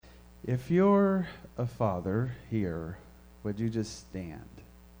If you're a father here, would you just stand?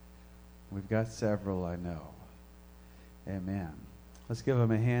 We've got several, I know. Amen. Let's give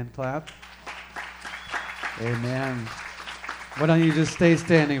them a hand clap. Amen. Why don't you just stay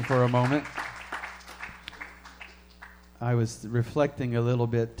standing for a moment? I was reflecting a little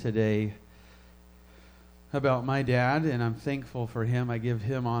bit today about my dad, and I'm thankful for him. I give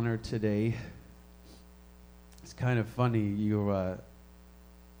him honor today. It's kind of funny,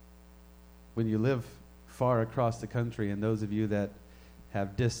 when you live far across the country, and those of you that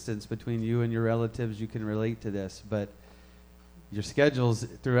have distance between you and your relatives, you can relate to this, but your schedules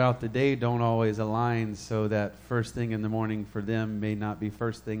throughout the day don't always align, so that first thing in the morning for them may not be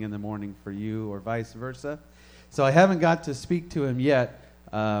first thing in the morning for you, or vice versa. So I haven't got to speak to him yet,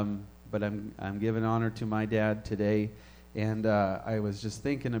 but I'm giving honor to my dad today, and I was just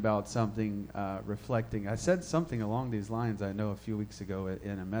thinking about something, reflecting. I said something along these lines, I know, a few weeks ago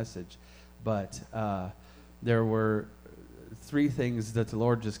in a message, but there were three things that the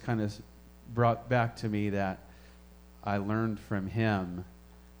Lord just kind of brought back to me that I learned from him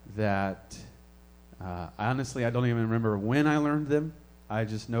that honestly I don't even remember when I learned them. I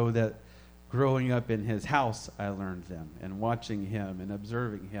just know that growing up in his house I learned them, and watching him and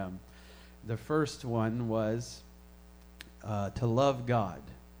observing him. The first one was to love God.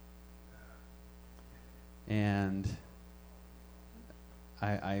 And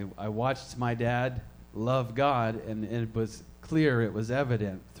I watched my dad love God, and it was clear, it was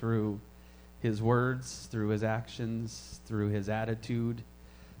evident through his words, through his actions, through his attitude.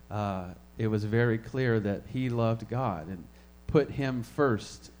 It was very clear that he loved God and put him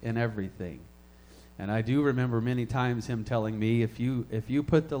first in everything. And I do remember many times him telling me, if you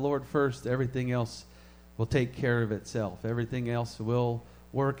put the Lord first, everything else will take care of itself. Everything else will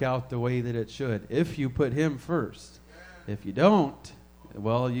work out the way that it should, if you put him first. If you don't,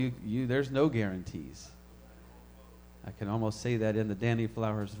 well, there's no guarantees. I can almost say that in the Danny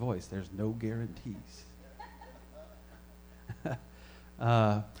Flowers voice. There's no guarantees.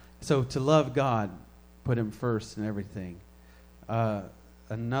 So to love God, put him first in everything.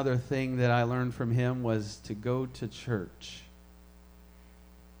 Another thing that I learned from him was to go to church.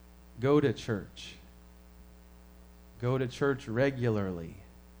 Go to church. Go to church regularly.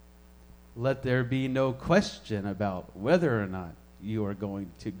 Let there be no question about whether or not you are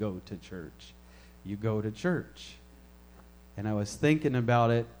going to go to church. You go to church. And I was thinking about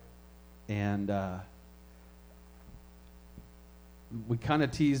it, and we kind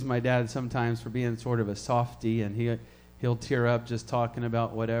of tease my dad sometimes for being sort of a softie, and he'll tear up just talking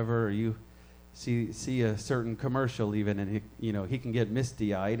about whatever, or you see a certain commercial even, and he can get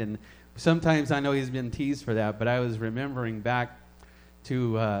misty-eyed. And sometimes I know he's been teased for that, but I was remembering back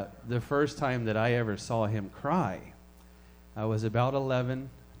to the first time that I ever saw him cry. I was about 11,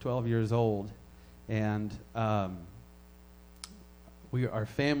 12 years old, and our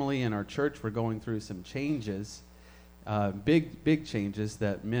family and our church were going through some changes, big changes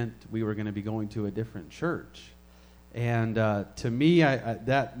that meant we were going to be going to a different church. And to me,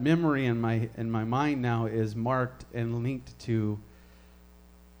 that memory in my mind now is marked and linked to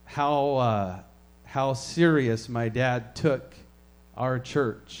how serious my dad took our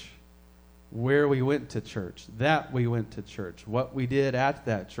church, where we went to church, that we went to church, what we did at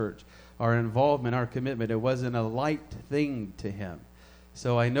that church, our involvement, our commitment. It wasn't a light thing to him.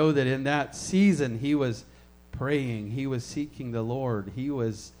 So I know that in that season he was praying, he was seeking the Lord, he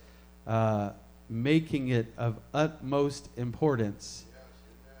was making it of utmost importance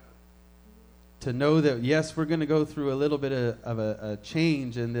to know that, yes, we're going to go through a little bit of a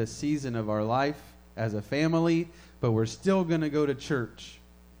change in this season of our life as a family, but we're still going to go to church.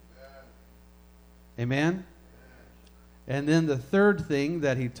 Amen? And then the third thing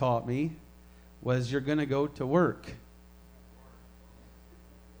that he taught me was you're going to go to work.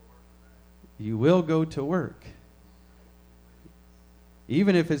 You will go to work.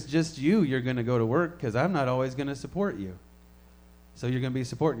 Even if it's just you're going to go to work, because I'm not always going to support you. So you're going to be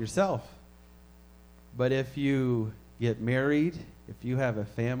supporting yourself. But if you get married, if you have a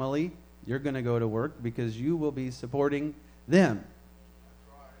family, you're going to go to work because you will be supporting them.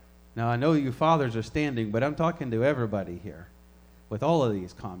 Now, I know you fathers are standing, but I'm talking to everybody here with all of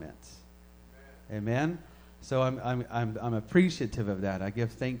these comments. Amen? So I'm appreciative of that. I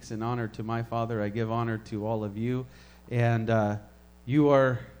give thanks and honor to my father. I give honor to all of you. And you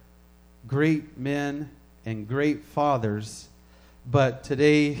are great men and great fathers. But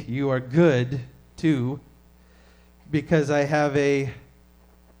today you are good, too, because I have a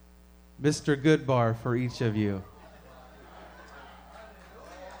Mr. Goodbar for each of you.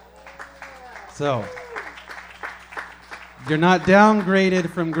 So, You're not downgraded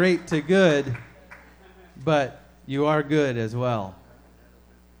from great to good, but you are good as well.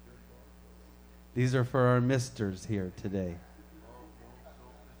 These are for our misters here today.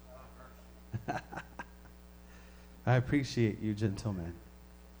 I appreciate you, gentlemen.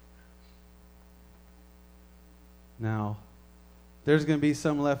 Now, there's going to be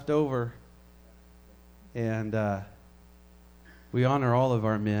some left over, and we honor all of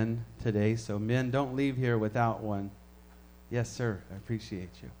our men today, so men, don't leave here without one. Yes, sir, I appreciate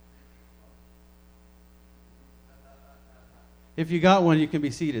you. If you got one, you can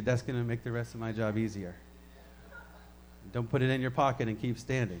be seated. That's going to make the rest of my job easier. Don't put it in your pocket and keep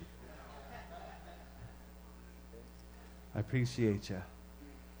standing. I appreciate you.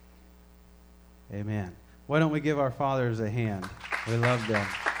 Amen. Why don't we give our fathers a hand? We love them.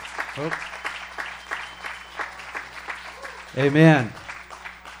 Oh. Amen.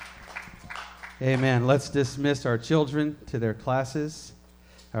 Amen. Let's dismiss our children to their classes,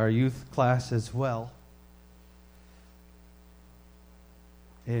 our youth class as well.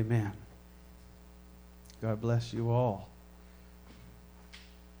 Amen. God bless you all.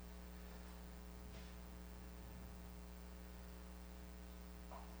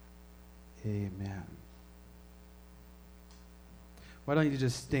 Amen. Why don't you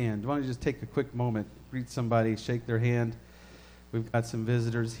just stand? Why don't you just take a quick moment, greet somebody, shake their hand. We've got some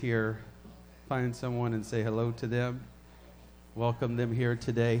visitors here. Find someone and say hello to them. Welcome them here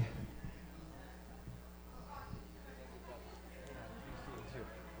today.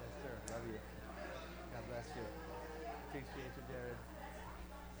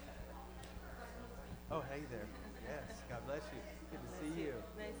 Oh, hey there. Yes, God bless you. Good to see you.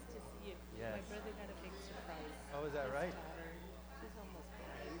 Nice to see you. Yes. My brother got a big surprise. Oh, is that right? His daughter, she's almost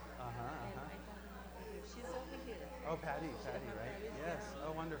married. And I got him over here. She's over here. Oh, Patty, right? Patty's Yes. down.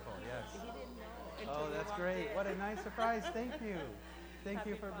 Oh, wonderful. Yes. He didn't know. Oh, until we that's walked great. in. What a nice surprise. Thank you. Thank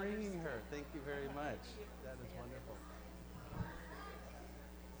you Happy for Father's bringing Day. her. Thank you very much. That is wonderful.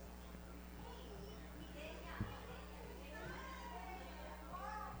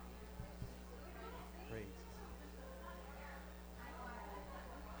 Great.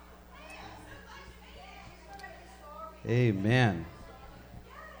 Amen.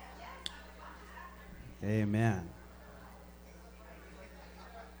 Amen.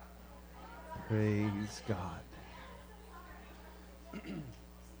 Praise God.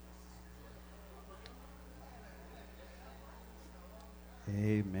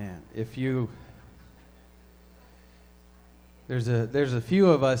 Amen. There's a few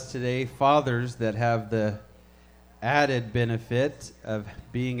of us today, fathers, that have the added benefit of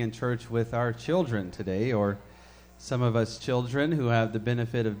being in church with our children today, or some of us children who have the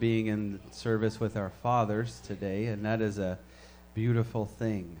benefit of being in service with our fathers today, and that is a beautiful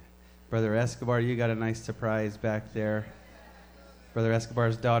thing. Brother Escobar, you got a nice surprise back there. Brother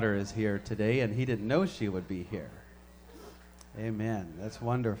Escobar's daughter is here today, and he didn't know she would be here. Amen. That's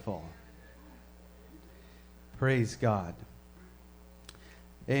wonderful. Praise God.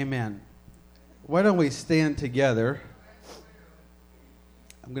 Amen. Why don't we stand together?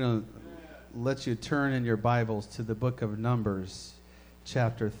 I'm going to let you turn in your Bibles to the book of Numbers,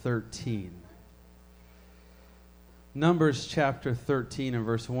 chapter 13. Numbers chapter 13 and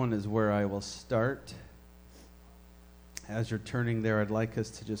verse 1 is where I will start. As you're turning there, I'd like us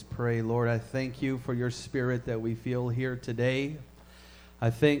to just pray. Lord, I thank you for your spirit that we feel here today.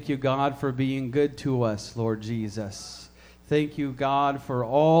 I thank you, God, for being good to us, Lord Jesus. Thank you, God, for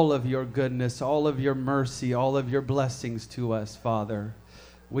all of your goodness, all of your mercy, all of your blessings to us, Father.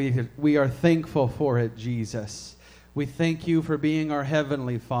 We are thankful for it, Jesus. We thank you for being our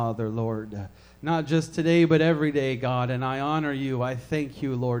heavenly Father, Lord. Not just today, but every day, God. And I honor you. I thank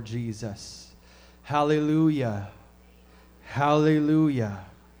you, Lord Jesus. Hallelujah. Hallelujah.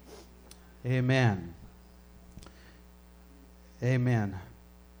 Amen. Amen.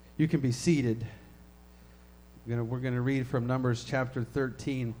 You can be seated. We're going to read from Numbers chapter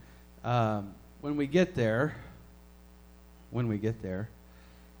 13. When we get there,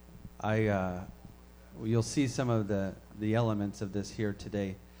 you'll see some of the elements of this here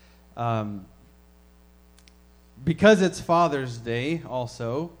today. Because it's Father's Day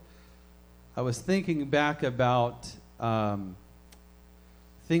also, I was thinking back about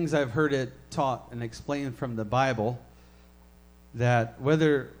things I've heard it taught and explained from the Bible, that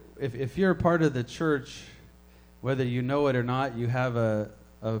if you're a part of the church, whether you know it or not, you have a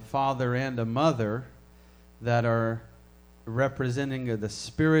father and a mother that are representing the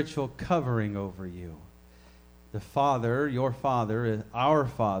spiritual covering over you. The Father, your Father, our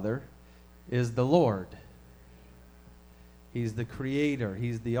Father, is the Lord. He's the creator.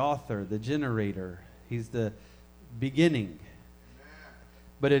 He's the author, the generator. He's the beginning.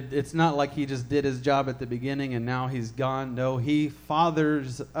 But it's not like he just did his job at the beginning and now he's gone. No, he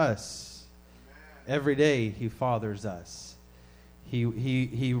fathers us. Every day he fathers us.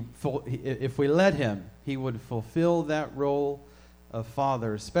 If we let him, he would fulfill that role of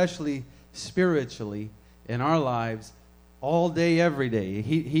father, especially spiritually in our lives, all day, every day.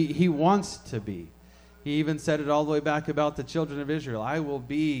 He wants to be. He even said it all the way back about the children of Israel. I will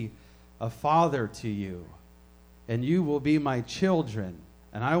be a father to you, and you will be my children.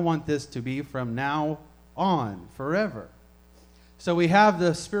 And I want this to be from now on, forever. So we have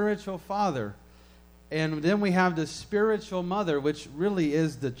the spiritual father, and then we have the spiritual mother, which really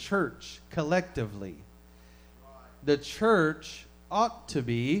is the church collectively. The church ought to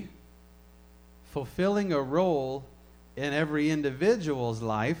be fulfilling a role in every individual's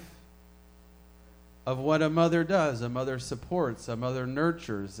life of what a mother does. A mother supports, a mother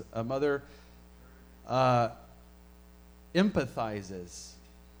nurtures, a mother empathizes,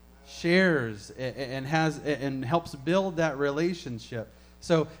 shares, and helps build that relationship.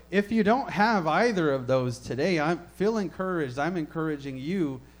 So if you don't have either of those today, I feel encouraged. I'm encouraging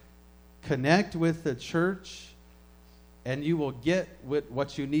you, connect with the church, and you will get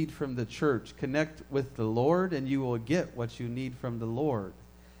what you need from the church. Connect with the Lord, and you will get what you need from the Lord.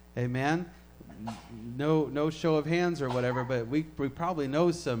 Amen? No show of hands or whatever, but we probably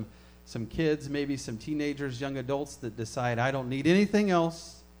know some kids, maybe some teenagers, young adults that decide, I don't need anything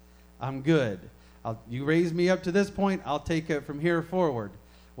else. I'm good. You raise me up to this point, I'll take it from here forward.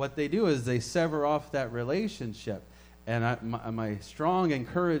 What they do is they sever off that relationship. And my strong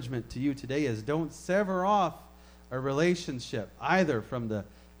encouragement to you today is don't sever off a relationship, either from the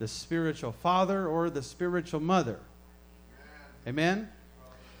spiritual father or the spiritual mother. Amen?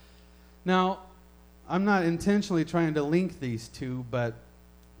 Now, I'm not intentionally trying to link these two, but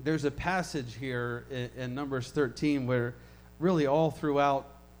there's a passage here in Numbers 13 where really all throughout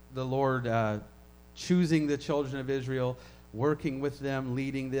the Lord choosing the children of Israel, working with them,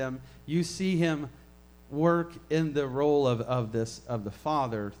 leading them, you see him work in the role of the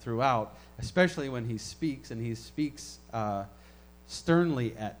father throughout, especially when he speaks, and he speaks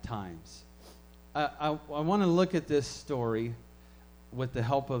sternly at times. I want to look at this story with the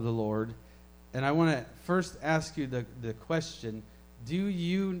help of the Lord, and I want to first ask you the question, do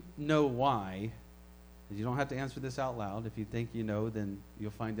you know why? You don't have to answer this out loud. If you think you know, then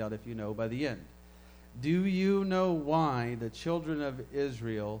you'll find out if you know by the end. Do you know why the children of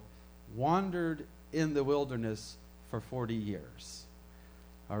Israel wandered in the wilderness for 40 years?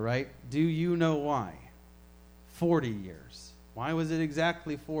 All right? Do you know why? 40 years. Why was it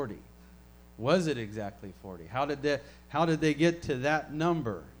exactly 40? Was it exactly 40? How did they get to that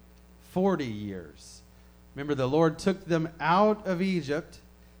number? 40 years. Remember, the Lord took them out of Egypt.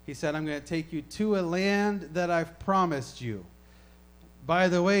 He said, I'm going to take you to a land that I've promised you. By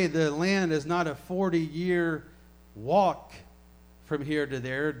the way, the land is not a 40-year walk from here to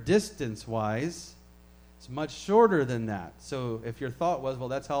there, distance-wise. It's much shorter than that. So if your thought was, well,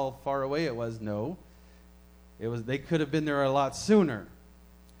 that's how far away it was, no. They could have been there a lot sooner.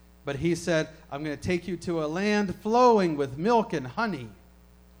 But he said, I'm going to take you to a land flowing with milk and honey,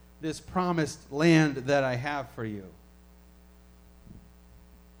 this promised land that I have for you.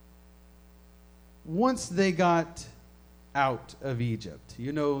 Once they got out of Egypt,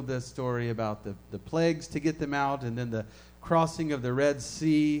 you know the story about the plagues to get them out, and then the crossing of the Red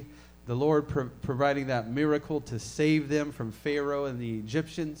Sea, the Lord providing that miracle to save them from Pharaoh and the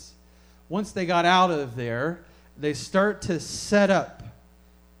Egyptians. Once they got out of there, they start to set up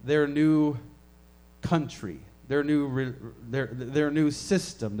their new country, their new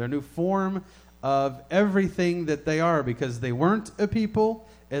system, their new form of everything that they are, because they weren't a people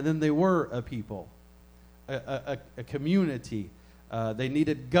and then they were a people, a community. They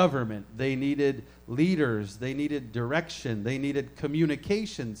needed government. They needed leaders. They needed direction. They needed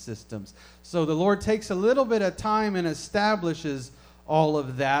communication systems. So the Lord takes a little bit of time and establishes all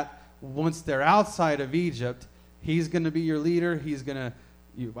of that. Once they're outside of Egypt, He's going to be your leader. He's going to...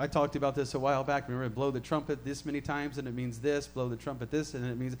 I talked about this a while back. Remember, blow the trumpet this many times, and it means this. Blow the trumpet this, and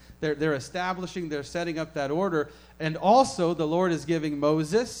it means... They're establishing, they're setting up that order. And also, the Lord is giving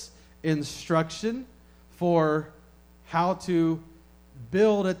Moses instruction for how to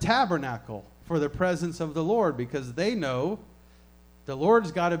build a tabernacle for the presence of the Lord, because they know the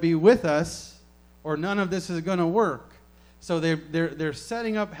Lord's got to be with us or none of this is going to work. So they're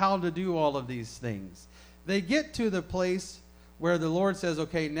setting up how to do all of these things. They get to the place where the Lord says,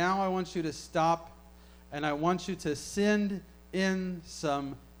 okay, now I want you to stop and I want you to send in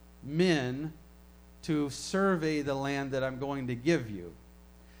some men to survey the land that I'm going to give you.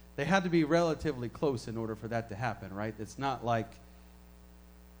 They had to be relatively close in order for that to happen, right? It's not like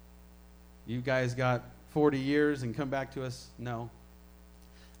you guys got 40 years and come back to us. No.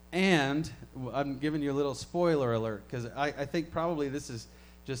 And I'm giving you a little spoiler alert, because I think probably this is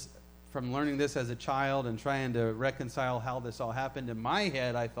just from learning this as a child and trying to reconcile how this all happened. In my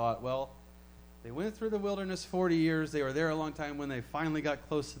head, I thought, well, they went through the wilderness 40 years. They were there a long time. When they finally got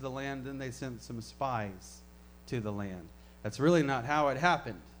close to the land, then they sent some spies to the land. That's really not how it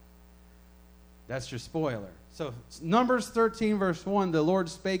happened. That's your spoiler. So Numbers 13, verse 1, the Lord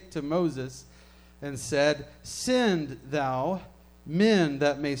spake to Moses and said, Send thou men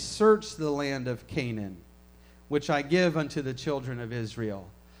that may search the land of Canaan, which I give unto the children of Israel.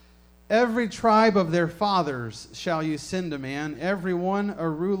 Every tribe of their fathers shall you send a man, every one a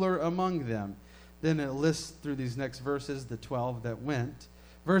ruler among them. Then it lists through these next verses the 12 that went.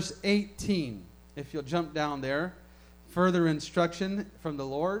 Verse 18, if you'll jump down there, further instruction from the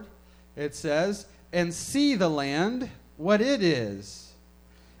Lord. It says, And see the land, what it is,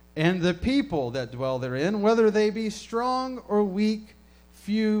 and the people that dwell therein, whether they be strong or weak,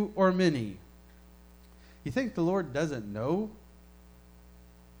 few or many. You think the Lord doesn't know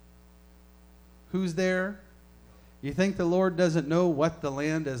who's there? You think the Lord doesn't know what the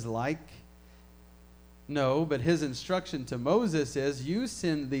land is like? No, but his instruction to Moses is, you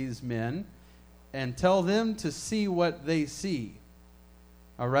send these men and tell them to see what they see.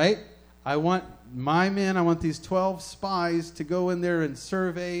 All right? I want my men, I want these 12 spies to go in there and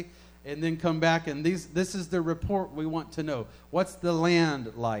survey and then come back. And this is the report we want to know. What's the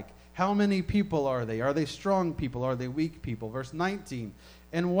land like? How many people are they? Are they strong people? Are they weak people? Verse 19.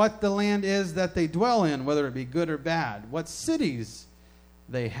 And what the land is that they dwell in, whether it be good or bad. What cities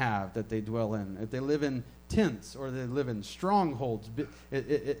they have that they dwell in. If they live in tents or they live in strongholds.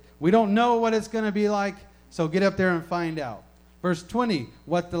 We don't know what it's going to be like, so get up there and find out. Verse 20,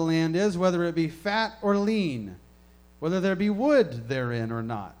 what the land is, whether it be fat or lean, whether there be wood therein or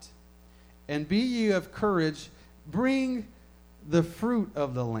not. And be ye of courage, bring the fruit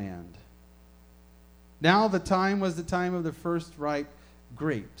of the land. Now the time was the time of the first ripe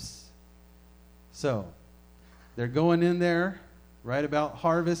grapes. So, they're going in there right about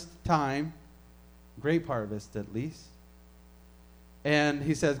harvest time, grape harvest at least. And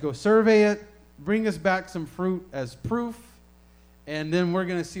he says, go survey it, bring us back some fruit as proof, and then we're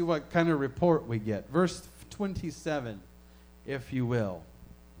going to see what kind of report we get. Verse 27, if you will.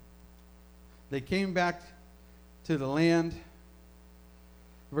 They came back to the land.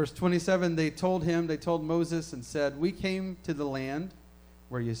 Verse 27, they told Moses and said, we came to the land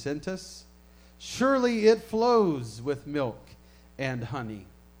where you sent us. Surely it flows with milk and honey.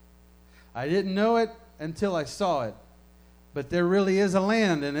 I didn't know it until I saw it. But there really is a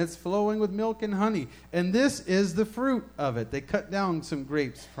land, and it's flowing with milk and honey. And this is the fruit of it. They cut down some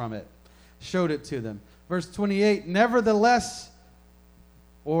grapes from it, showed it to them. Verse 28, nevertheless,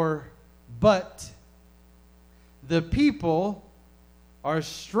 but the people are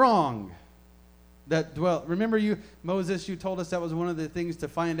strong that dwell. Remember Moses, you told us that was one of the things to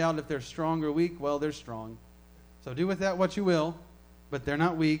find out if they're strong or weak. Well, they're strong. So do with that what you will, but they're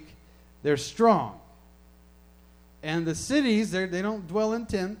not weak. They're strong. And the cities, they don't dwell in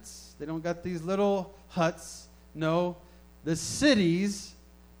tents. They don't got these little huts. No, the cities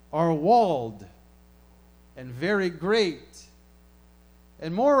are walled and very great.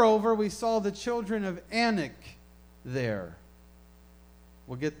 And moreover, we saw the children of Anak there.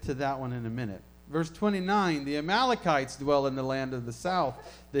 We'll get to that one in a minute. Verse 29, the Amalekites dwell in the land of the south.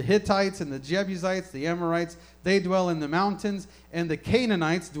 The Hittites and the Jebusites, the Amorites, they dwell in the mountains. And the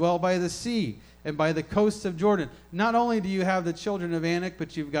Canaanites dwell by the sea and by the coasts of Jordan. Not only do you have the children of Anak,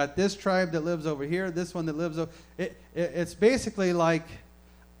 but you've got this tribe that lives over here, this one that lives over... It's basically like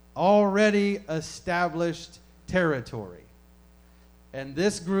already established territory. And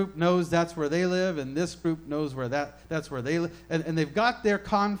this group knows that's where they live, and this group knows where that's where they live. And they've got their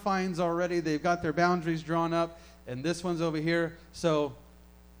confines already. They've got their boundaries drawn up, and this one's over here. So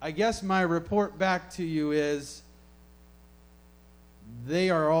I guess my report back to you is they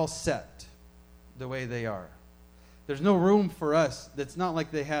are all set the way they are. There's no room for us. It's not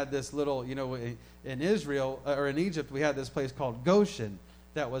like they had this little, in Israel, or in Egypt, we had this place called Goshen.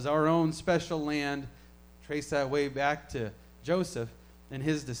 That was our own special land. Trace that way back to Joseph and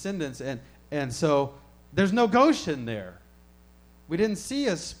his descendants. And so there's no Goshen there. We didn't see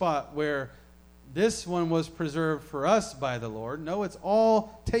a spot where this one was preserved for us by the Lord. No, it's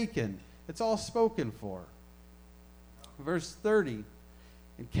all taken. It's all spoken for. Verse 30.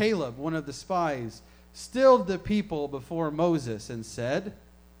 And Caleb, one of the spies, stilled the people before Moses and said,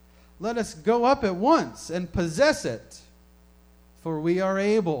 let us go up at once and possess it. for we are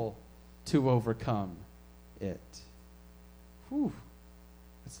able to overcome it. Whew.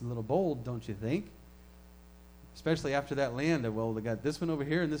 That's a little bold, don't you think? Especially after that land of, well, they got this one over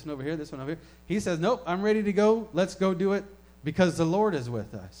here and this one over here, this one over here. He says, nope, I'm ready to go. Let's go do it because the Lord is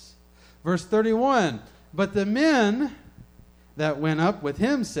with us. Verse 31, but the men that went up with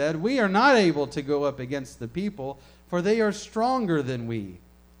him said, we are not able to go up against the people, for they are stronger than we.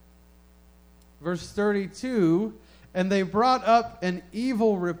 Verse 32, and they brought up an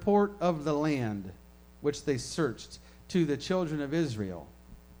evil report of the land, which they searched, to the children of Israel,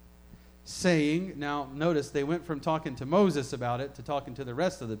 saying, now notice they went from talking to Moses about it to talking to the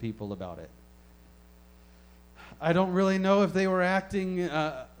rest of the people about it. I don't really know if they were acting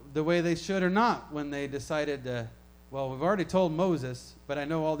the way they should or not when they decided to, well, we've already told Moses, but I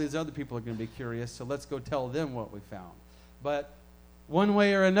know all these other people are going to be curious, so let's go tell them what we found. But one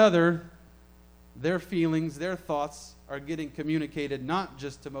way or another, their feelings, their thoughts are getting communicated not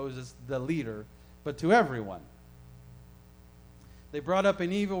just to Moses, the leader, but to everyone. They brought up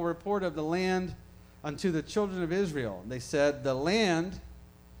an evil report of the land unto the children of Israel. They said, the land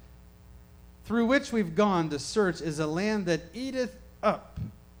through which we've gone to search is a land that eateth up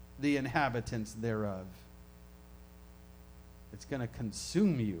the inhabitants thereof. It's going to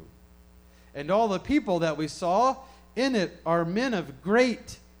consume you. And all the people that we saw in it are men of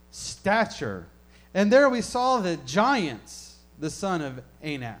great stature. And there we saw the giants, the son of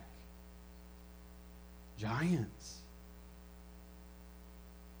Anak. Giants.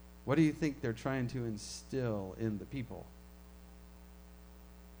 What do you think they're trying to instill in the people?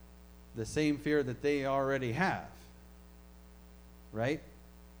 The same fear that they already have. Right?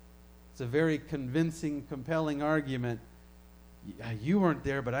 It's a very convincing, compelling argument. You weren't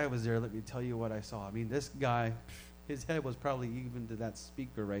there, but I was there. Let me tell you what I saw. I mean, this guy, his head was probably even to that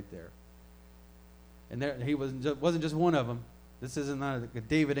speaker right there. And there, he wasn't just one of them. This isn't not a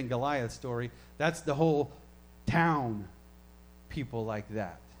David and Goliath story. That's the whole town, people like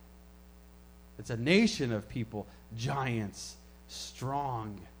that. It's a nation of people, giants,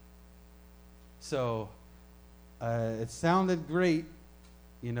 strong. So it sounded great,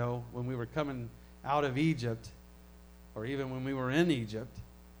 you know, when we were coming out of Egypt, or even when we were in Egypt.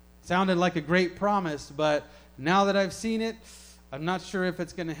 Sounded like a great promise, but now that I've seen it, I'm not sure if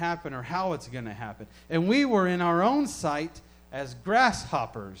it's going to happen or how it's going to happen. And we were in our own sight as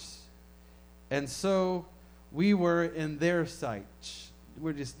grasshoppers. And so we were in their sight.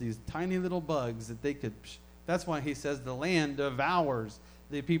 We're just these tiny little bugs that they could... That's why he says the land devours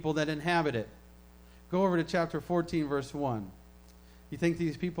the people that inhabit it. Go over to chapter 14, verse 1. You think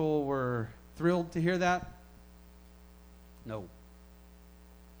these people were thrilled to hear that? No.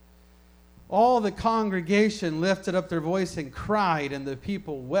 All the congregation lifted up their voice and cried, and the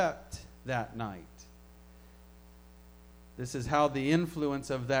people wept that night. This is how the influence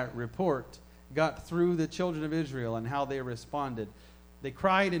of that report got through the children of Israel and how they responded. They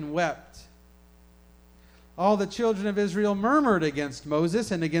cried and wept. All the children of Israel murmured against Moses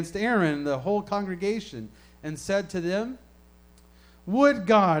and against Aaron, the whole congregation, and said to them, would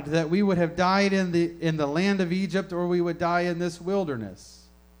God that we would have died in the land of Egypt, or we would die in this wilderness.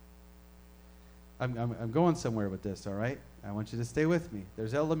 I'm going somewhere with this, all right? I want you to stay with me.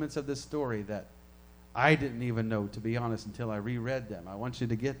 There's elements of this story that I didn't even know, to be honest, until I reread them. I want you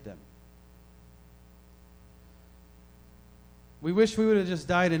to get them. We wish we would have just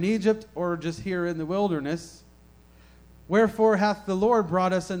died in Egypt or just here in the wilderness. Wherefore hath the Lord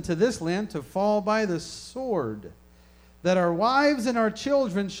brought us into this land to fall by the sword, that our wives and our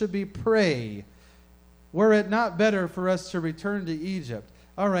children should be prey. Were it not better for us to return to Egypt?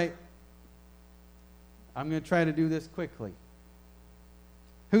 All right. I'm going to try to do this quickly.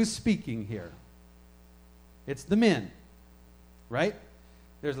 Who's speaking here? It's the men, right?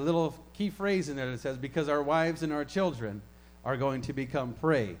 There's a little key phrase in there that says, because our wives and our children are going to become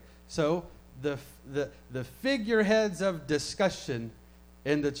prey. So the figureheads of discussion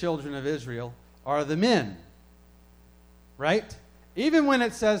in the children of Israel are the men, right? Even when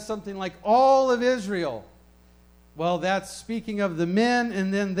it says something like all of Israel, well, that's speaking of the men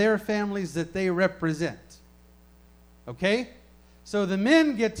and then their families that they represent. Okay? So the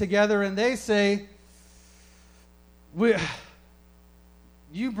men get together and they say,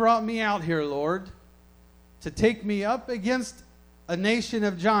 you brought me out here, Lord, to take me up against a nation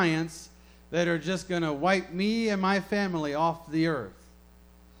of giants that are just going to wipe me and my family off the earth.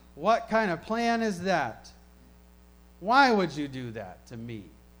 What kind of plan is that? Why would you do that to me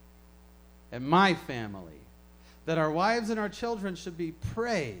and my family? That our wives and our children should be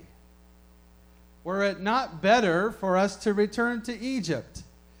prey. Were it not better for us to return to Egypt?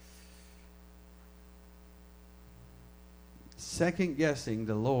 second guessing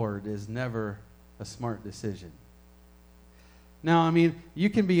the Lord is never a smart decision. Now, I mean, you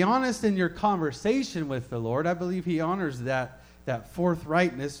can be honest in your conversation with the Lord. I believe He honors that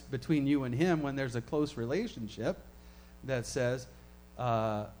forthrightness between you and Him when there's a close relationship that says,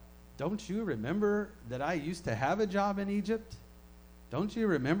 don't you remember that I used to have a job in Egypt? Don't you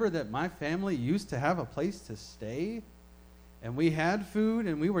remember that my family used to have a place to stay? And we had food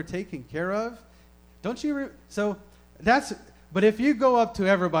and we were taken care of? Don't you? But if you go up to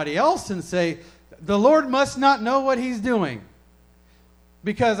everybody else and say, the Lord must not know what He's doing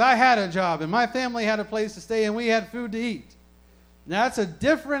because I had a job and my family had a place to stay and we had food to eat. That's a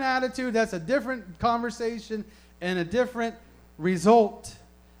different attitude. That's a different conversation and a different result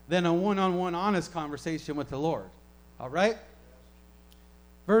than a one-on-one honest conversation with the Lord. All right?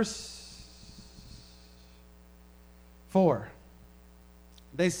 Verse 4.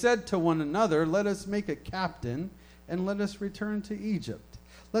 They said to one another, let us make a captain and let us return to Egypt.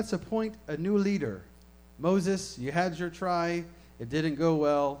 Let's appoint a new leader. Moses, you had your try. It didn't go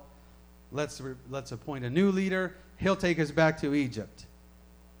well. Let's appoint a new leader. He'll take us back to Egypt.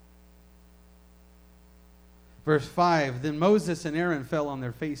 Verse 5, then Moses and Aaron fell on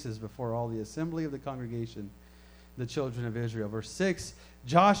their faces before all the assembly of the congregation, the children of Israel. Verse 6,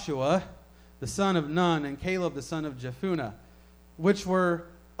 Joshua, the son of Nun, and Caleb, the son of Jephunneh, which were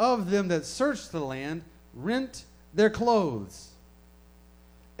of them that searched the land, rent their clothes.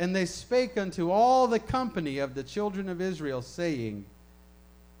 And they spake unto all the company of the children of Israel, saying,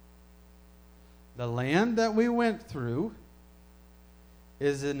 the land that we went through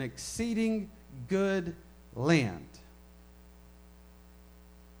is an exceeding good land.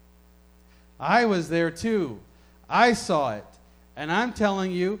 I was there too. I saw it. And I'm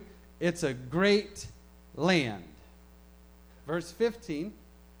telling you, it's a great land. Verse 8.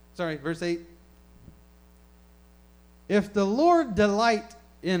 If the Lord delight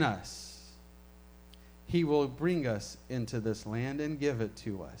in us, He will bring us into this land and give it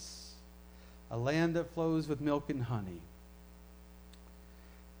to us. A land that flows with milk and honey.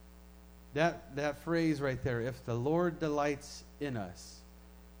 That phrase right there, if the Lord delights in us,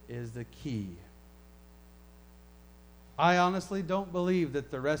 is the key. I honestly don't believe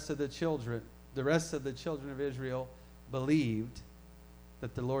that the rest of the children of Israel believed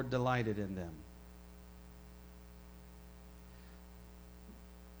that the Lord delighted in them.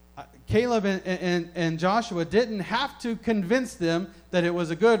 Caleb and Joshua didn't have to convince them that it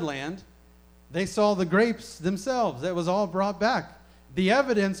was a good land. They saw the grapes themselves. That was all brought back. The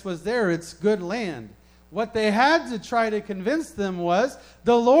evidence was there. It's good land. What they had to try to convince them was,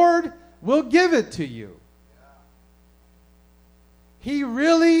 the Lord will give it to you. He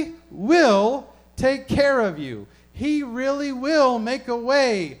really will take care of you. He really will make a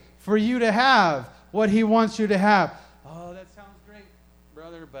way for you to have what He wants you to have. Oh, that sounds great,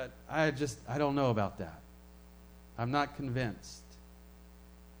 brother, but I don't know about that. I'm not convinced.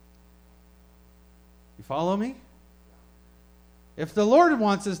 You follow me? If the Lord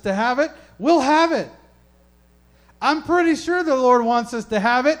wants us to have it, we'll have it. I'm pretty sure the Lord wants us to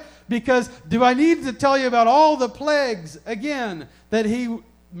have it, because do I need to tell you about all the plagues again that He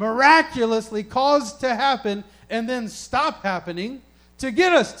miraculously caused to happen and then stop happening to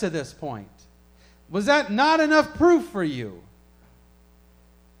get us to this point? Was that not enough proof for you?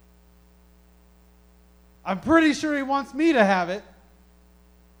 I'm pretty sure He wants me to have it.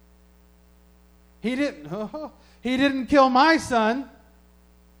 He didn't kill my son.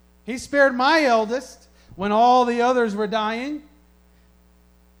 He spared my eldest when all the others were dying.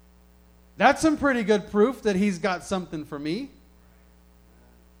 That's some pretty good proof that He's got something for me.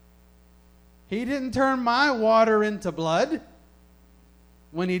 He didn't turn my water into blood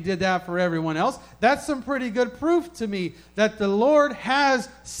when He did that for everyone else. That's some pretty good proof to me that the Lord has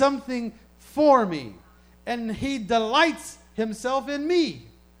something for me. And He delights Himself in me.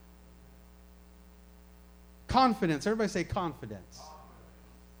 Confidence. Everybody say confidence.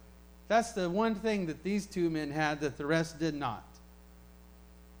 That's the one thing that these two men had that the rest did not.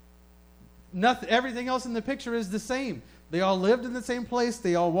 Everything else in the picture is the same. They all lived in the same place.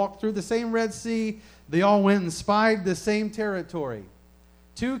 They all walked through the same Red Sea. They all went and spied the same territory.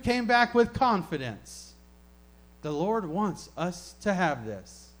 Two came back with confidence. The Lord wants us to have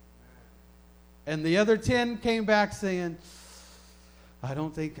this. And the other 10 came back saying, I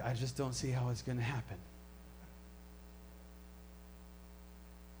just don't see how it's going to happen.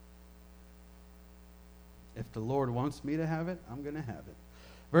 If the Lord wants me to have it, I'm going to have it.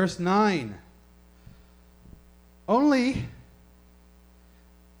 Verse 9. I'll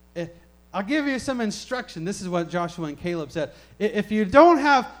give you some instruction. This is what Joshua and Caleb said. If you don't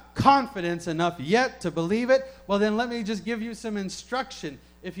have confidence enough yet to believe it, well, then let me just give you some instruction.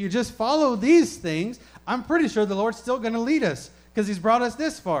 If you just follow these things, I'm pretty sure the Lord's still going to lead us because he's brought us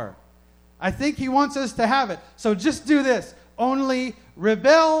this far. I think he wants us to have it. So just do this. Only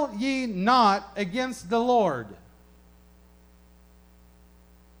rebel ye not against the Lord.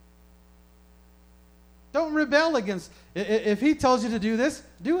 Don't rebel against. If he tells you to do this,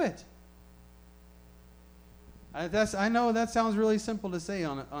 do it. I know that sounds really simple to say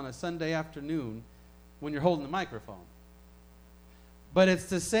on a Sunday afternoon when you're holding the microphone. But it's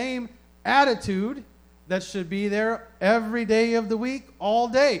the same attitude that should be there every day of the week, all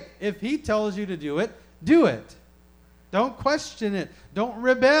day. If he tells you to do it, do it. Don't question it. Don't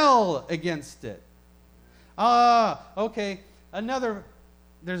rebel against it. Okay.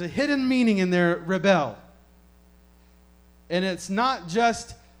 There's a hidden meaning in there, rebel. And it's not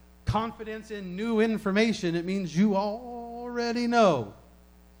just confidence in new information. It means you already know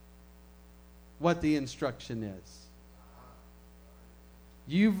what the instruction is.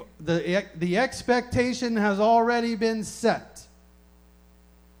 The expectation has already been set.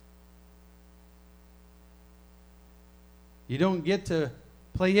 You don't get to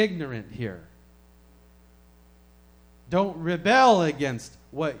play ignorant here. Don't rebel against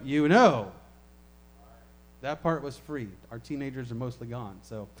what you know. That part was free. Our teenagers are mostly gone,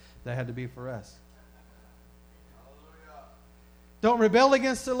 so that had to be for us. Hallelujah. Don't rebel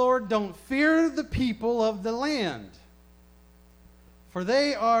against the Lord. Don't fear the people of the land, for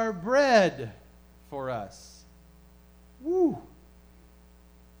they are bread for us. Woo!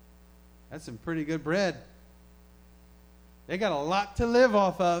 That's some pretty good bread. They got a lot to live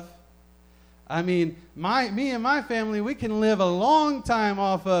off of. I mean, me and my family, we can live a long time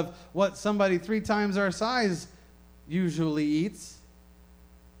off of what somebody 3 times our size usually eats.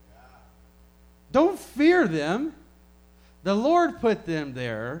 Yeah. Don't fear them. The Lord put them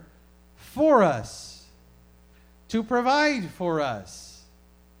there for us, to provide for us.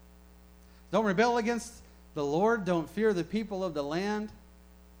 Don't rebel against the Lord. Don't fear the people of the land.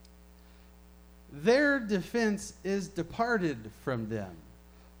 Their defense is departed from them.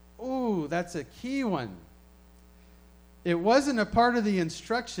 Ooh, that's a key one. It wasn't a part of the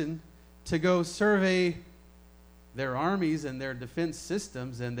instruction to go survey their armies and their defense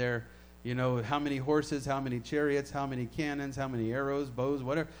systems and their, how many horses, how many chariots, how many cannons, how many arrows, bows,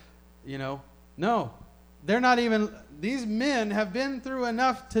 whatever. No. They're not even, these men have been through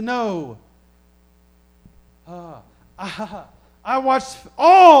enough to know. I watched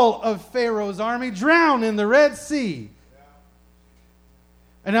all of Pharaoh's army drown in the Red Sea.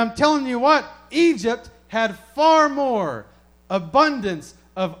 And I'm telling you what, Egypt had far more abundance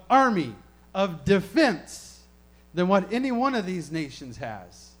of army, of defense, than what any one of these nations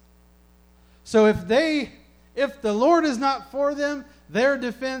has. So if the Lord is not for them, their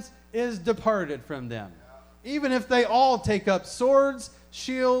defense is departed from them. Even if they all take up swords,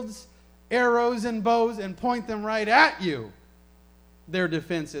 shields, arrows, and bows and point them right at you, their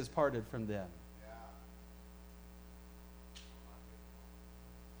defense is parted from them.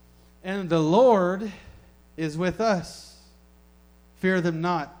 And the Lord is with us. Fear them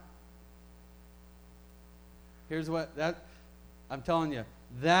not. Here's I'm telling you,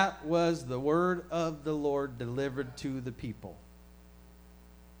 that was the word of the Lord delivered to the people.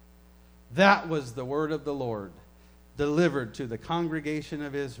 That was the word of the Lord delivered to the congregation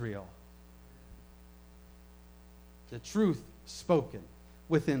of Israel. The truth spoken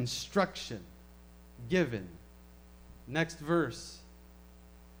with instruction given. Next verse.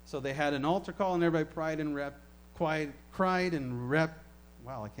 So they had an altar call and everybody cried and wept.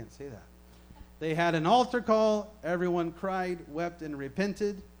 Wow, I can't say that. They had an altar call, everyone cried, wept, and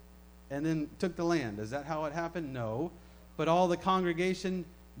repented, and then took the land. Is that how it happened? No. But all the congregation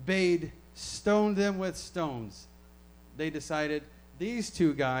stoned them with stones. They decided, these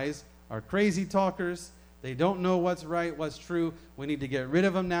 2 guys are crazy talkers. They don't know what's right, what's true. We need to get rid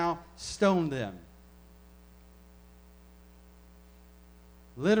of them now. Stone them.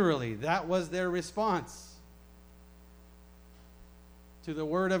 Literally, that was their response to the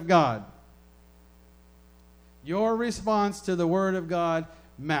Word of God. Your response to the Word of God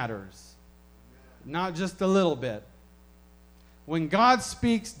matters. Not just a little bit. When God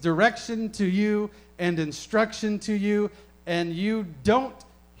speaks direction to you and instruction to you, and you don't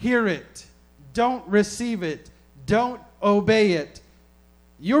hear it, don't receive it, don't obey it,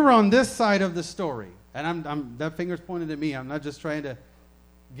 you're on this side of the story. And that finger's pointed at me. I'm not just trying to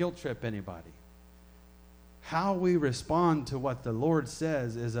guilt trip anybody. How we respond to what the Lord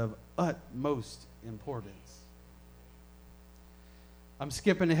says is of utmost importance. I'm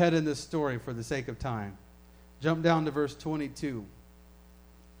skipping ahead in this story for the sake of time. Jump down to verse 22.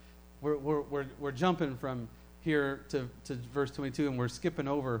 we're jumping from here to verse 22, and we're skipping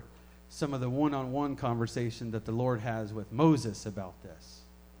over some of the one-on-one conversation that the Lord has with Moses about this.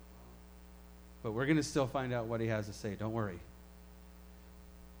 But we're going to still find out what he has to say. Don't worry.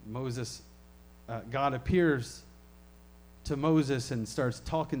 God appears to Moses and starts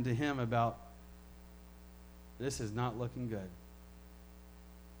talking to him about, this is not looking good.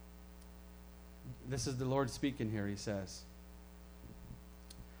 This is the Lord speaking here, he says.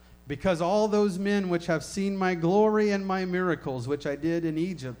 Because all those men which have seen my glory and my miracles, which I did in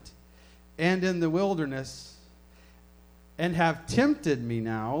Egypt and in the wilderness, and have tempted me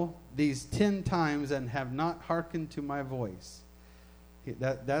now these 10 times and have not hearkened to my voice.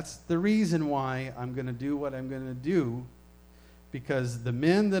 That's the reason why I'm going to do what I'm going to do, because the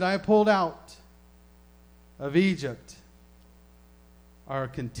men that I pulled out of Egypt are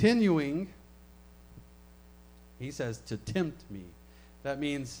continuing, he says, to tempt me. That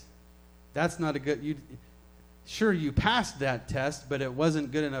means that's not a good... Sure, you passed that test, but it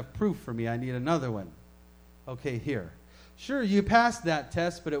wasn't good enough proof for me. I need another one. Okay, here. Sure, you passed that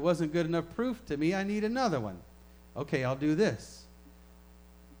test, but it wasn't good enough proof to me. I need another one. Okay, I'll do this.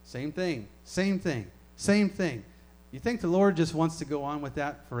 Same thing, same thing, same thing. You think the Lord just wants to go on with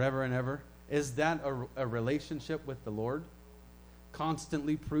that forever and ever? Is that a relationship with the Lord?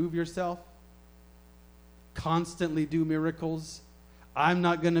 Constantly prove yourself? Constantly do miracles? I'm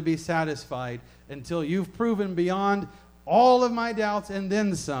not going to be satisfied until you've proven beyond all of my doubts and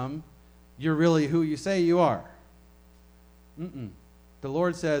then some, you're really who you say you are. The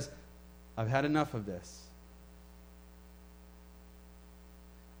Lord says, I've had enough of this.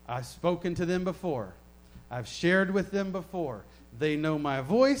 I've spoken to them before. I've shared with them before. They know my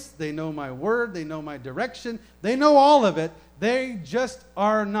voice. They know my word. They know my direction. They know all of it. They just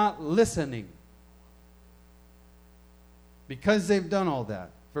are not listening. Because they've done all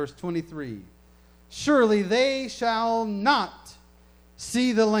that. Verse 23. Surely they shall not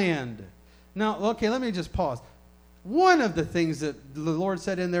see the land. Now, okay, let me just pause. One of the things that the Lord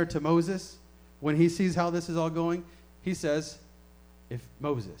said in there to Moses, when he sees how this is all going, he says, if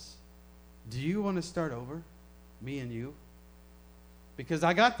Moses, do you want to start over, me and you? Because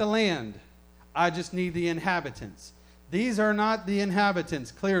I got the land. I just need the inhabitants. These are not the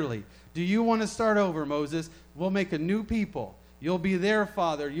inhabitants, clearly. Do you want to start over, Moses? We'll make a new people. You'll be their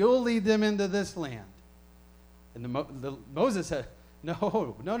father. You'll lead them into this land. And Moses said,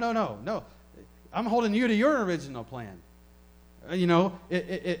 no. I'm holding you to your original plan.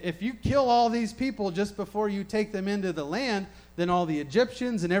 If you kill all these people just before you take them into the land, then all the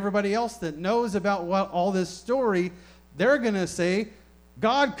Egyptians and everybody else that knows about all this story, they're going to say,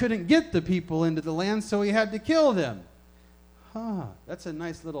 God couldn't get the people into the land, so he had to kill them. That's a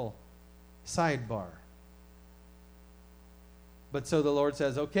nice little sidebar. But so the Lord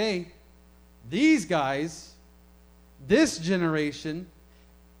says, okay, these guys, this generation,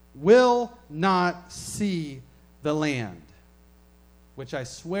 will not see the land, which I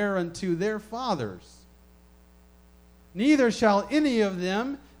swear unto their fathers. Neither shall any of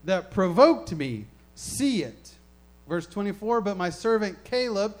them that provoked me see it. Verse 24, but my servant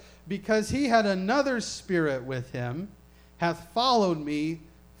Caleb, because he had another spirit with him, hath followed me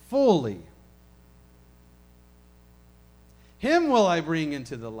fully. Him will I bring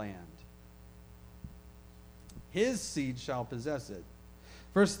into the land. His seed shall possess it.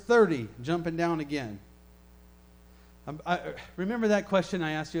 Verse 30, jumping down again. Remember that question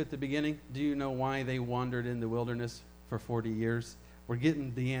I asked you at the beginning? Do you know why they wandered in the wilderness for 40 years? We're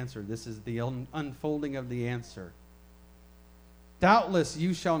getting the answer. This is the unfolding of the answer. Doubtless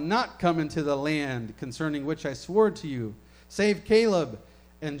you shall not come into the land concerning which I swore to you, save Caleb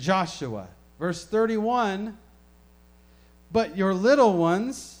and Joshua. Verse 31, but your little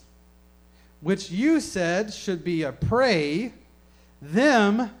ones, which you said should be a prey,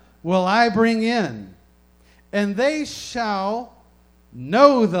 them will I bring in, and they shall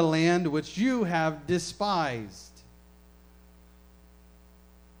know the land which you have despised.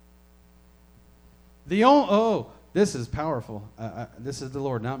 This is powerful. This is the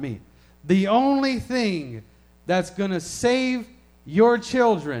Lord, not me. The only thing that's going to save your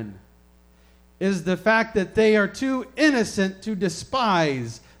children is the fact that they are too innocent to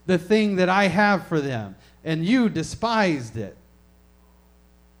despise the thing that I have for them. And you despised it.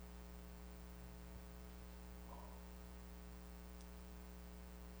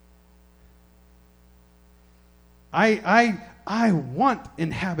 I want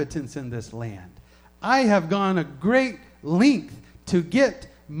inhabitants in this land. I have gone a great length to get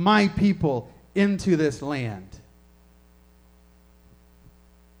my people into this land.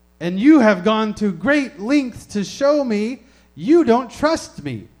 And you have gone to great lengths to show me you don't trust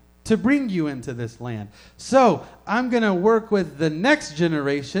me. to bring you into this land. So I'm going to work with the next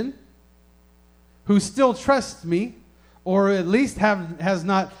generation who still trusts me, or at least has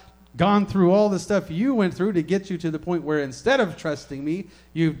not gone through all the stuff you went through to get you to the point where instead of trusting me,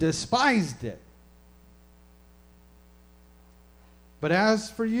 you've despised it. But as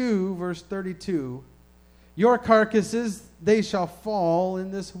for you, verse 32, your carcasses, they shall fall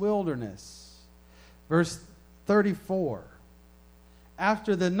in this wilderness. Verse 34,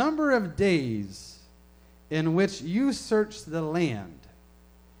 after the number of days in which you search the land,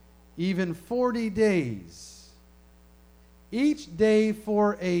 even 40 days, each day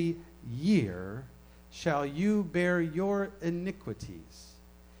for a year shall you bear your iniquities,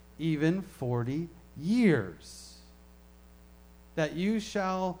 even 40 years, that you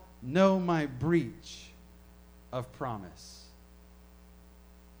shall know my breach of promise.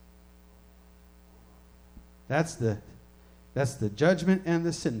 That's the judgment and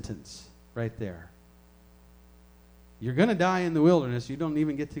the sentence right there. You're going to die in the wilderness. You don't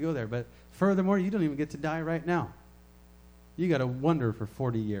even get to go there. But furthermore, you don't even get to die right now. You got to wander for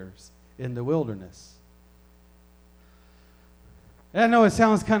 40 years in the wilderness. I know it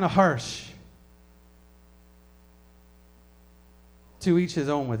sounds kind of harsh. To each his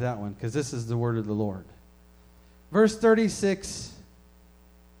own with that one, because this is the word of the Lord. Verse 36.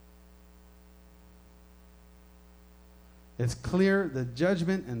 It's clear the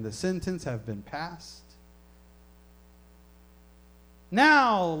judgment and the sentence have been passed.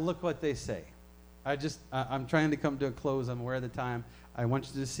 Now, look what they say. I'm trying to come to a close. I'm aware of the time. I want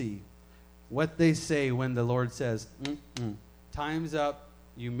you to see what they say when the Lord says, time's up.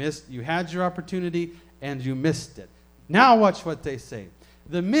 You had your opportunity and you missed it. Now watch what they say.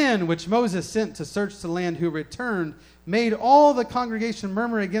 The men which Moses sent to search the land who returned made all the congregation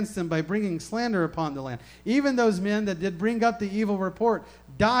murmur against them by bringing slander upon the land. Even those men that did bring up the evil report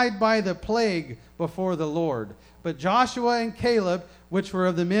died by the plague before the Lord. But Joshua and Caleb, which were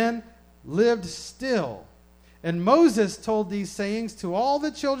of the men, lived still. And Moses told these sayings to all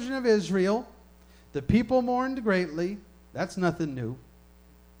the children of Israel. The people mourned greatly. That's nothing new.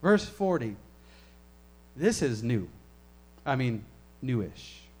 Verse 40. This is new. I mean,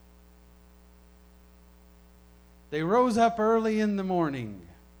 newish. They rose up early in the morning.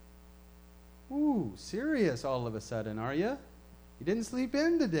 Ooh, serious all of a sudden, are you? You didn't sleep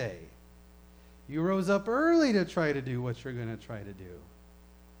in today. You rose up early to try to do what you're going to try to do.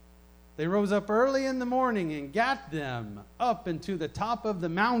 They rose up early in the morning and got them up into the top of the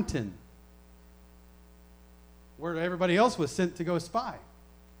mountain where everybody else was sent to go spy.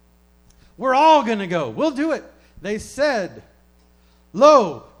 We're all going to go. We'll do it. They said,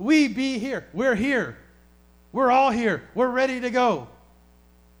 lo, we be here. We're here. We're all here. We're ready to go.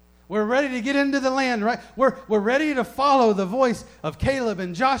 We're ready to get into the land, right? We're ready to follow the voice of Caleb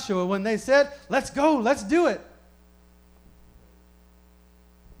and Joshua when they said, let's go, let's do it.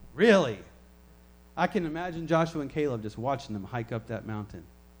 Really? I can imagine Joshua and Caleb just watching them hike up that mountain.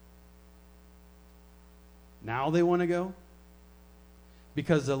 Now they want to go?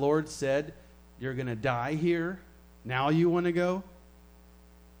 Because the Lord said, you're going to die here. Now you want to go?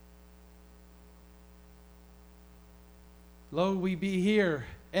 Lo, we be here,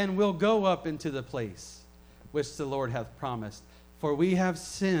 and we'll go up into the place which the Lord hath promised. For we have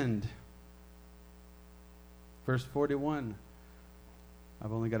sinned. Verse 41.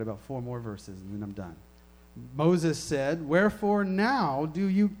 I've only got about 4 more verses, and then I'm done. Moses said, wherefore now do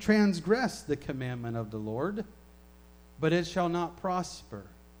you transgress the commandment of the Lord? But it shall not prosper.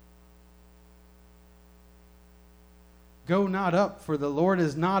 Go not up, for the Lord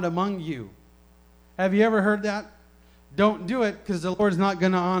is not among you. Have you ever heard that? Don't do it, because the Lord's not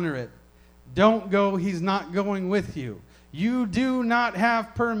going to honor it. Don't go, he's not going with you. You do not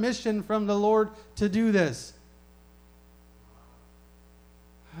have permission from the Lord to do this.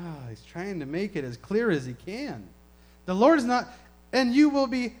 He's trying to make it as clear as he can. The Lord's not, and you will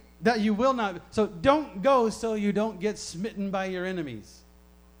be, that you will not. So don't go so you don't get smitten by your enemies.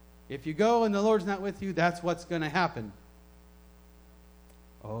 If you go and the Lord's not with you, that's what's going to happen.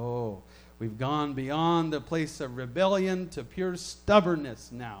 Oh, we've gone beyond the place of rebellion to pure stubbornness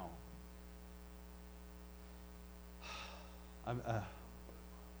now. I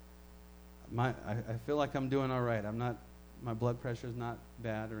feel like I'm doing all right. My blood pressure is not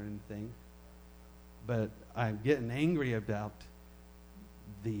bad or anything. But I'm getting angry about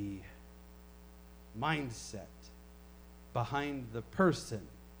the mindset behind the person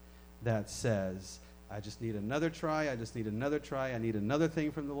that says, I just need another try, I just need another try, I need another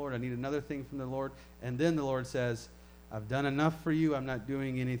thing from the Lord, I need another thing from the Lord. And then the Lord says, I've done enough for you, I'm not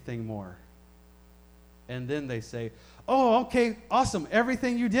doing anything more. And then they say, oh, okay, awesome.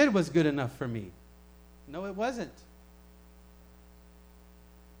 Everything you did was good enough for me. No, it wasn't.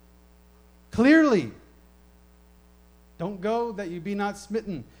 Clearly. Don't go that you be not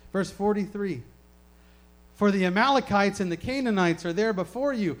smitten. Verse 43. For the Amalekites and the Canaanites are there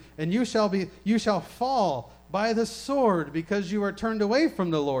before you, and you shall fall by the sword, because you are turned away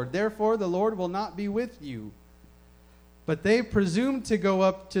from the Lord. Therefore the Lord will not be with you. But they presumed to go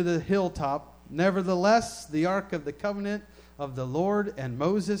up to the hilltop. Nevertheless, the ark of the covenant of the Lord and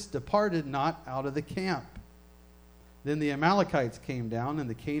Moses departed not out of the camp. Then the Amalekites came down, and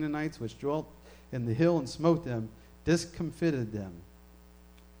the Canaanites which dwelt in the hill, and smote them, discomfited them.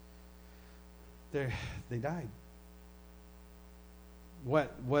 They died.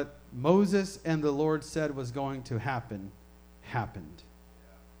 What Moses and the Lord said was going to happen, happened.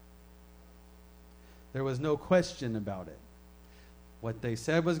 There was no question about it. What they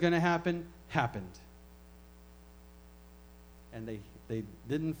said was going to happen, happened. And they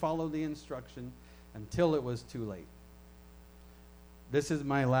didn't follow the instruction until it was too late. This is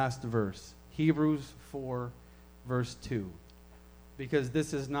my last verse. Hebrews 4, verse 2. Because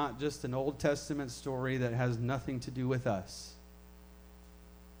this is not just an Old Testament story that has nothing to do with us.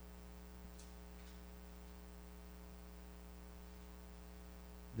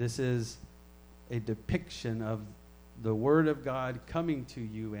 This is a depiction of the Word of God coming to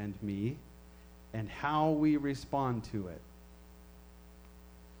you and me and how we respond to it.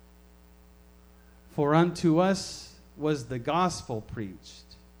 For unto us was the gospel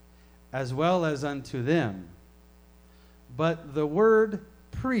preached, as well as unto them. But the word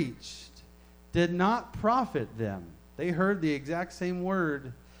preached did not profit them. They heard the exact same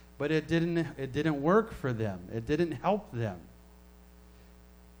word, but it didn't work for them. It didn't help them.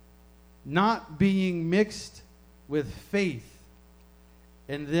 Not being mixed with faith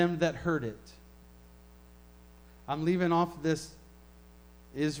in them that heard it. I'm leaving off this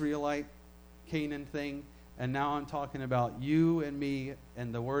Israelite Canaan thing, and now I'm talking about you and me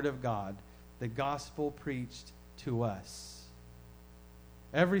and the Word of God, the gospel preached to us.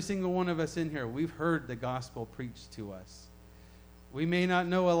 Every single one of us in here, we've heard the gospel preached to us. We may not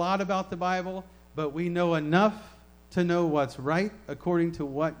know a lot about the Bible, but we know enough to know what's right according to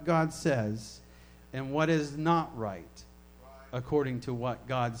what God says and what is not right according to what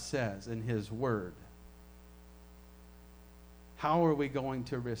God says in His Word. How are we going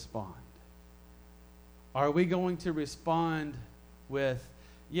to respond? Are we going to respond with,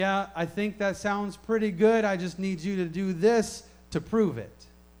 yeah, I think that sounds pretty good. I just need you to do this to prove it.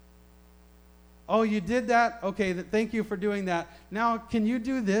 Oh, you did that? Okay, thank you for doing that. Now, can you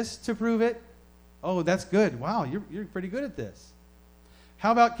do this to prove it? Oh, that's good. Wow, you're pretty good at this.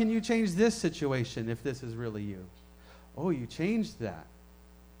 How about, can you change this situation if this is really you? Oh, you changed that.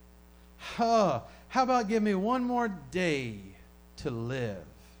 How about give me one more day to live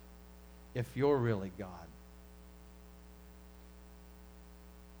if you're really God?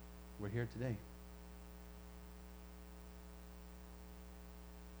 We're here today.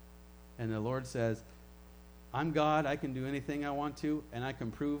 And the Lord says, I'm God, I can do anything I want to, and I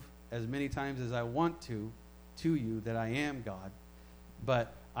can prove as many times as I want to you that I am God.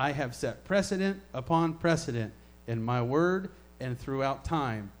 But I have set precedent upon precedent in my word and throughout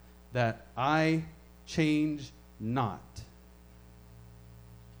time that I change not.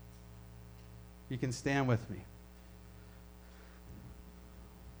 You can stand with me.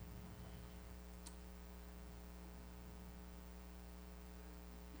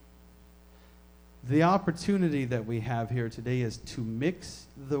 The opportunity that we have here today is to mix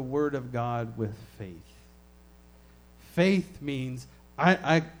the Word of God with faith. Faith means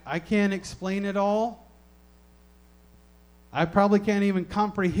I can't explain it all. I probably can't even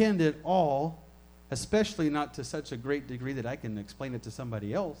comprehend it all, especially not to such a great degree that I can explain it to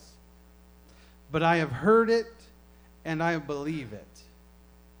somebody else. But I have heard it and I believe it.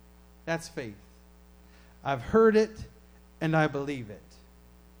 That's faith. I've heard it and I believe it.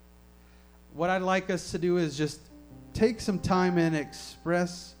 What I'd like us to do is just take some time and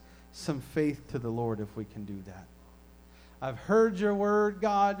express some faith to the Lord if we can do that. I've heard your word,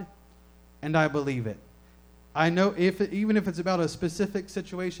 God, and I believe it. I know even if it's about a specific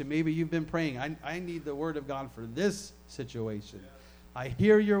situation, maybe you've been praying, I need the word of God for this situation. I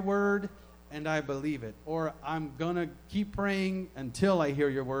hear your word and I believe it. Or I'm going to keep praying until I hear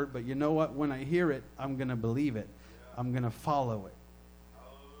your word, but you know what? When I hear it, I'm going to believe it. I'm going to follow it.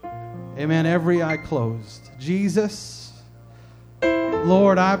 Amen. Every eye closed. Jesus,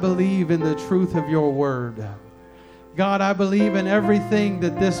 Lord, I believe in the truth of your word. God, I believe in everything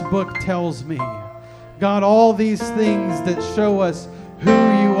that this book tells me. God, all these things that show us who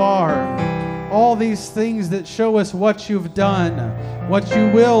you are. all these things that show us what you've done, what you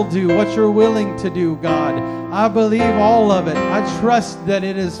will do, what you're willing to do, God. I believe all of it. I trust that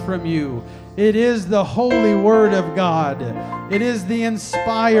it is from you. It is the holy Word of God. It is the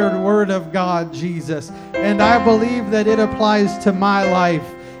inspired Word of God, Jesus. And I believe that it applies to my life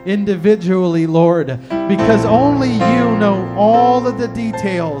individually, Lord, because only you know all of the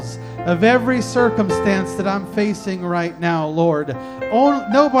details of every circumstance that I'm facing right now, Lord.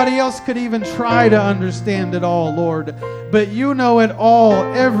 Nobody else could even try to understand it all, Lord. But you know it all,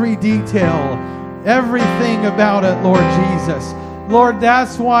 every detail, everything about it, Lord Jesus. Lord,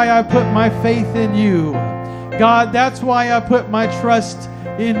 that's why I put my faith in you. God, that's why I put my trust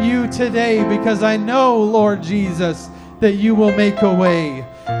in you today, because I know, Lord Jesus, that you will make a way.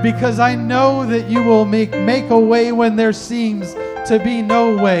 Because I know that you will make a way when there seems to be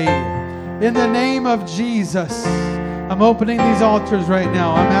no way. In the name of Jesus, I'm opening these altars right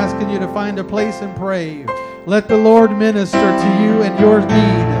now. I'm asking you to find a place and pray. Let the Lord minister to you and your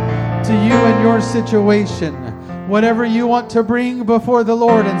need, to you and your situation. Whatever you want to bring before the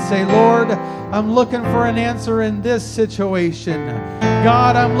Lord and say, Lord, I'm looking for an answer in this situation.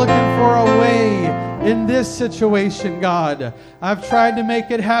 God, I'm looking for a way in this situation, God. I've tried to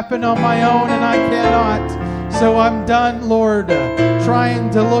make it happen on my own and I cannot. So I'm done, Lord, trying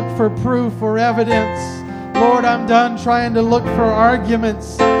to look for proof or evidence. Lord, I'm done trying to look for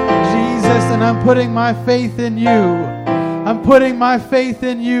arguments, Jesus, and I'm putting my faith in you. I'm putting my faith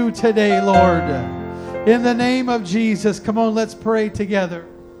in you today, Lord. In the name of Jesus, come on, let's pray together.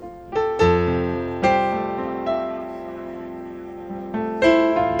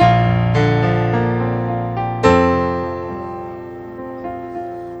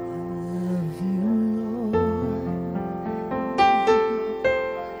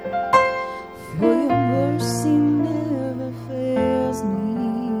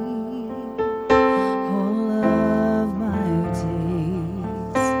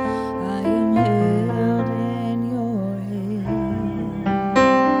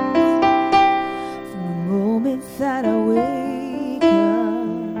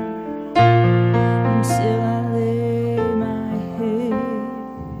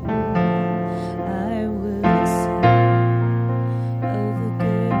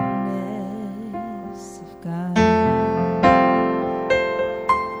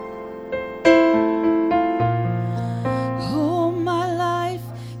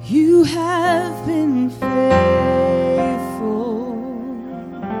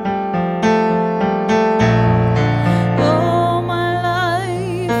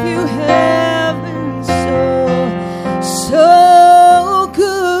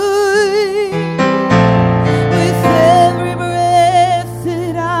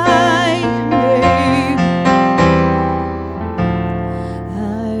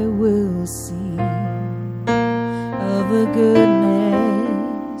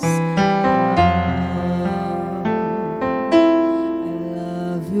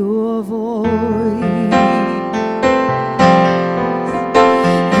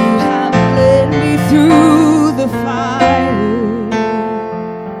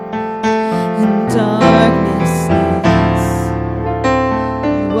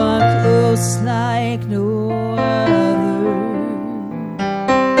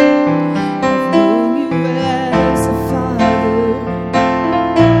 I've known you as a father.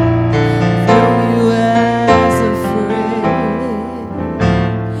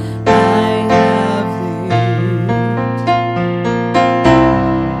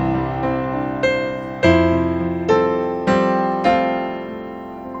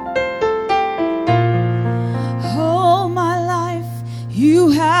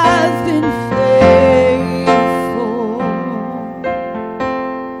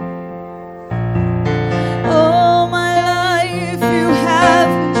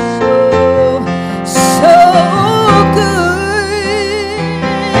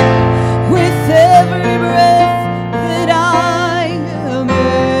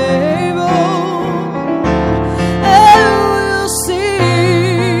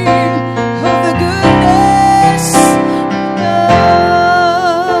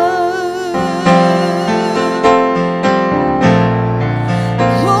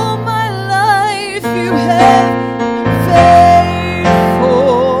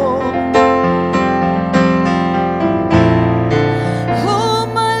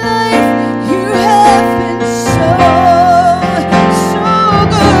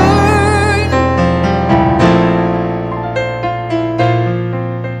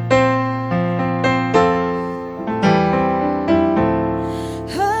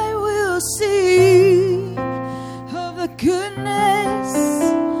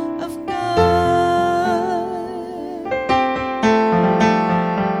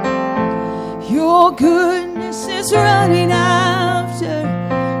 goodness is running after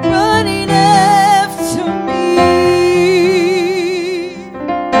me.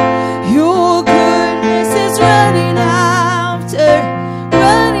 Your goodness is running after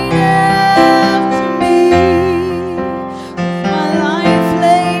me. With my life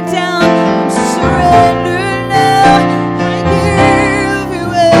laid down, I'm surrendered now. I give you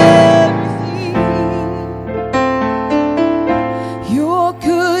everything. Your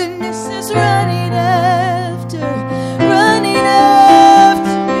goodness is running after me.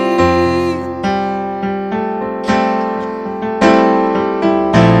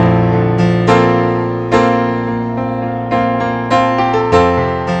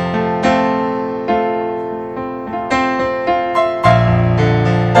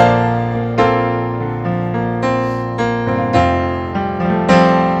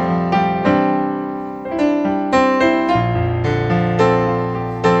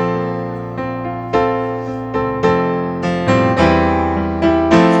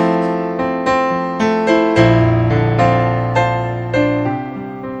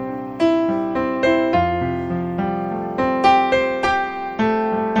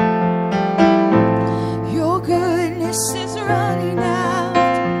 Your goodness is running out.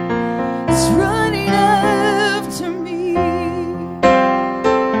 It's running after me.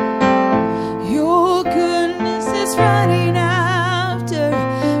 Your goodness is running after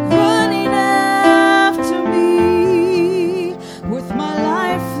me. With my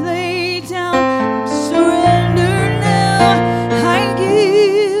life laid down, I'm surrendered now. I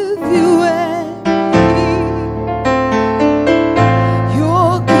give you everything.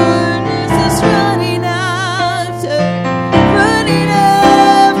 Your goodness is running after me.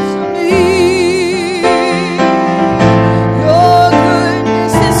 Your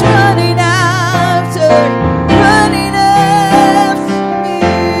goodness is running after me.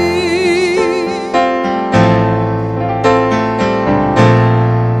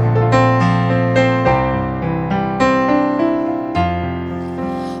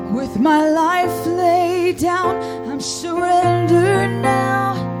 With my life laid down, I'm surrendered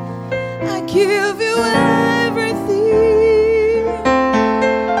now. I give you everything.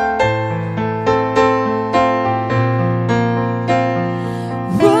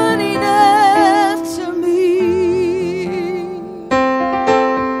 Running after me.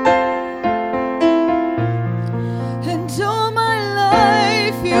 And all my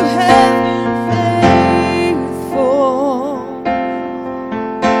life you have been faithful.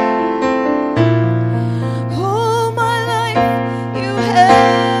 All my life you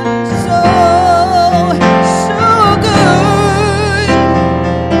have been so good.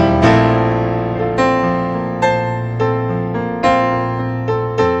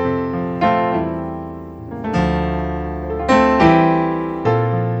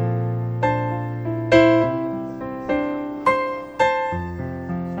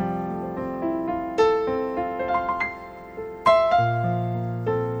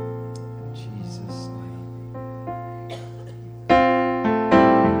 Jesus' name.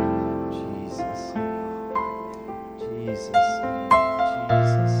 Jesus' name. Jesus' name.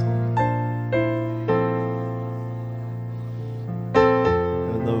 Jesus' name.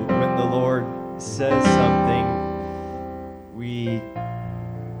 When the Lord says something, we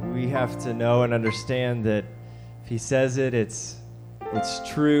have to know and understand that if He says it, it's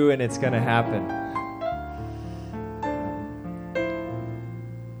true and it's going to happen.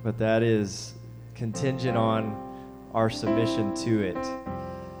 But that is contingent on our submission to it.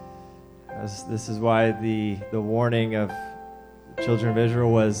 This is why the warning of the children of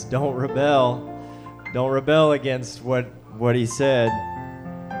Israel was, don't rebel. Don't rebel against what He said.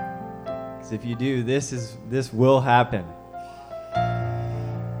 Because if you do, this will happen.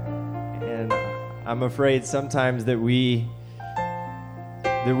 And I'm afraid sometimes that we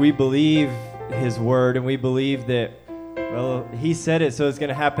believe His word and we believe that, well, He said it, so it's going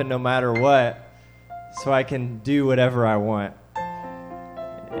to happen no matter what, so I can do whatever I want.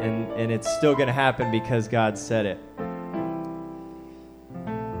 And it's still going to happen because God said it.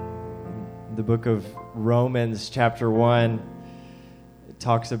 The book of Romans, chapter 1, it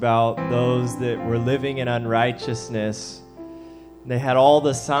talks about those that were living in unrighteousness. They had all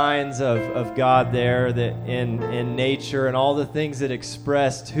the signs of God there that in nature and all the things that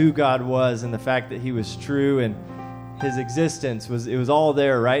expressed who God was and the fact that He was true and His existence was all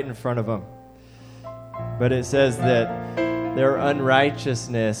there right in front of them. But it says that their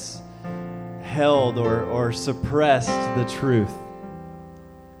unrighteousness held or suppressed the truth.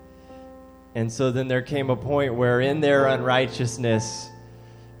 And so then there came a point where in their unrighteousness,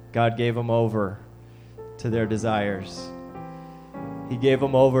 God gave them over to their desires. He gave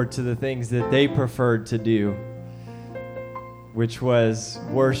them over to the things that they preferred to do, which was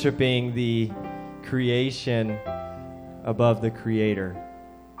worshiping the creation above the Creator.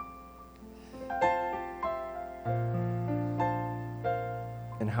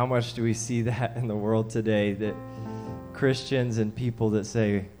 And how much do we see that in the world today, that Christians and people that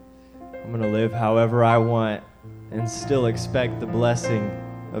say, I'm going to live however I want and still expect the blessing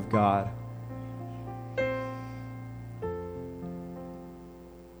of God.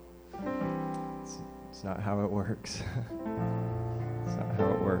 It's not how it works. It's not how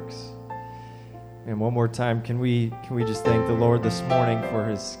it works. And one more time, can we just thank the Lord this morning for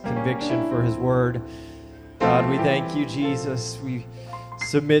His conviction, for His word. God, we thank you, Jesus. We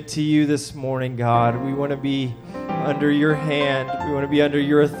submit to you this morning, God. We want to be under your hand. We want to be under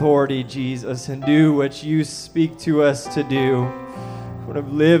your authority, Jesus, and do what you speak to us to do. We want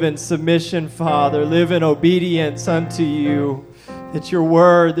to live in submission, Father, live in obedience unto you, that your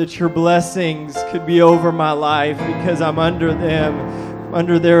word, that your blessings could be over my life because I'm under them, I'm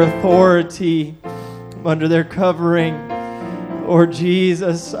under their authority, I'm under their covering. Lord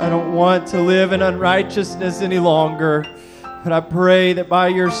Jesus, I don't want to live in unrighteousness any longer. But I pray that by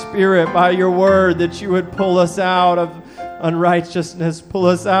your Spirit, by your word, that you would pull us out of unrighteousness, pull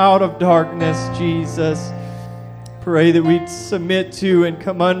us out of darkness, Jesus. Pray that we'd submit to and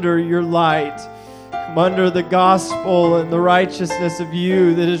come under your light, come under the gospel and the righteousness of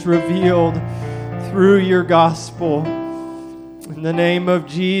you that is revealed through your gospel. In the name of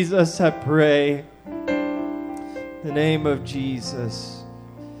Jesus, I pray. In the name of Jesus.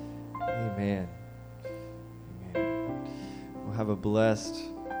 Amen. Have a blessed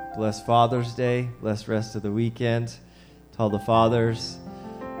Father's Day, blessed rest of the weekend. To all the fathers,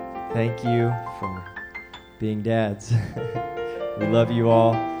 thank you for being dads. We love you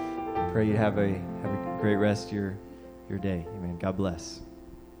all. Pray you have a great rest of your day. Amen. God bless.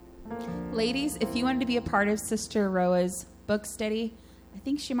 Ladies, if you wanted to be a part of Sister Roa's book study, I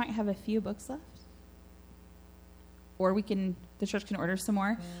think she might have a few books left. Or the church can order some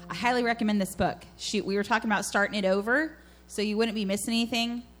more. I highly recommend this book. Shoot, we were talking about starting it over, so you wouldn't be missing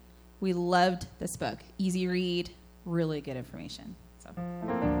anything. We loved this book. Easy read, really good information.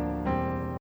 So.